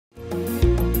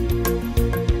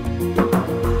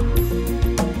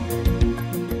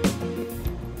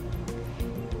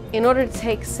In order to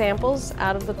take samples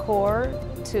out of the core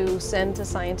to send to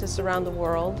scientists around the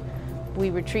world, we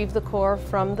retrieve the core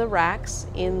from the racks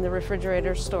in the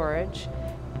refrigerator storage,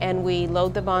 and we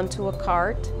load them onto a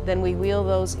cart. Then we wheel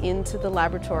those into the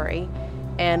laboratory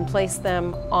and place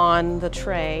them on the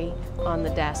tray on the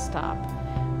desktop.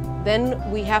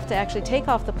 Then we have to actually take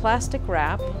off the plastic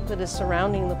wrap that is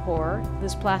surrounding the core.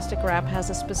 This plastic wrap has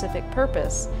a specific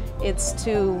purpose. It's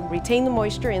to retain the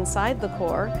moisture inside the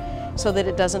core so that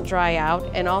it doesn't dry out,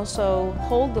 and also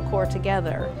hold the core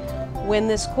together. When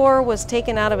this core was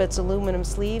taken out of its aluminum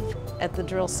sleeve at the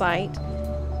drill site,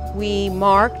 we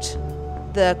marked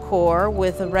the core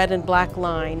with a red and black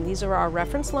line. These are our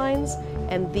reference lines,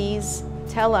 and these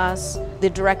tell us the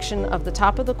direction of the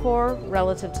top of the core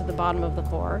relative to the bottom of the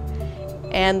core.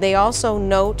 And they also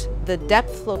note the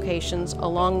depth locations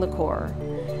along the core.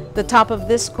 The top of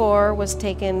this core was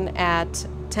taken at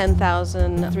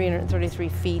 10,333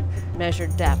 feet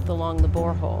measured depth along the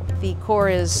borehole. The core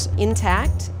is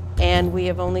intact, and we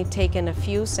have only taken a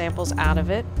few samples out of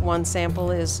it. One sample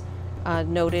is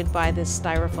noted by this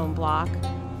styrofoam block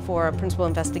for a principal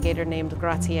investigator named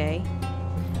Gratier.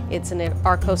 It's an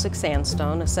arcosic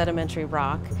sandstone, a sedimentary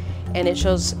rock, and it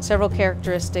shows several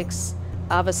characteristics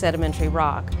of a sedimentary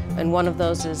rock, and one of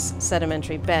those is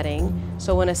sedimentary bedding.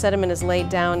 So when a sediment is laid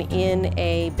down in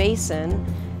a basin,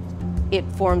 it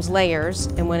forms layers,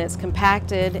 and when it's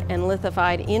compacted and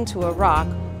lithified into a rock,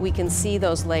 we can see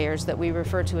those layers that we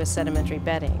refer to as sedimentary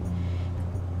bedding.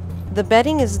 The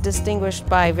bedding is distinguished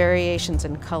by variations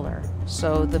in color.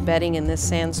 So the bedding in this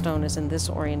sandstone is in this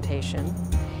orientation,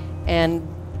 and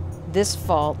this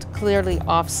fault clearly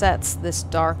offsets this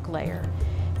dark layer.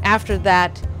 After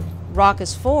that rock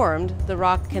is formed, the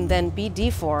rock can then be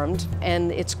deformed,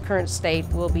 and its current state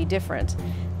will be different.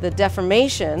 The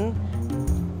deformation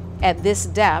at this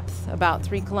depth, about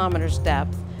 3 kilometers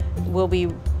depth, will be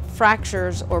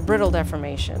fractures or brittle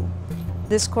deformation.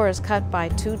 This core is cut by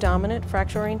 2 dominant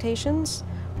fracture orientations.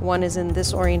 One is in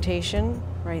this orientation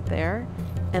right there,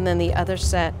 and then the other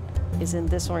set is in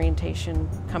this orientation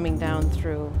coming down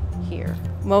through here.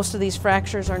 Most of these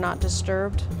fractures are not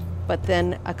disturbed, but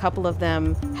then a couple of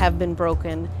them have been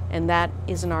broken, and that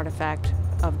is an artifact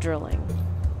of drilling.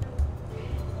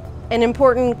 An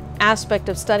important aspect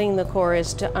of studying the core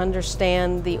is to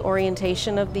understand the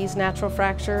orientation of these natural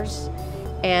fractures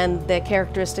and the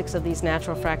characteristics of these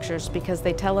natural fractures, because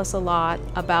they tell us a lot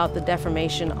about the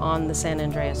deformation on the San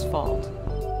Andreas Fault.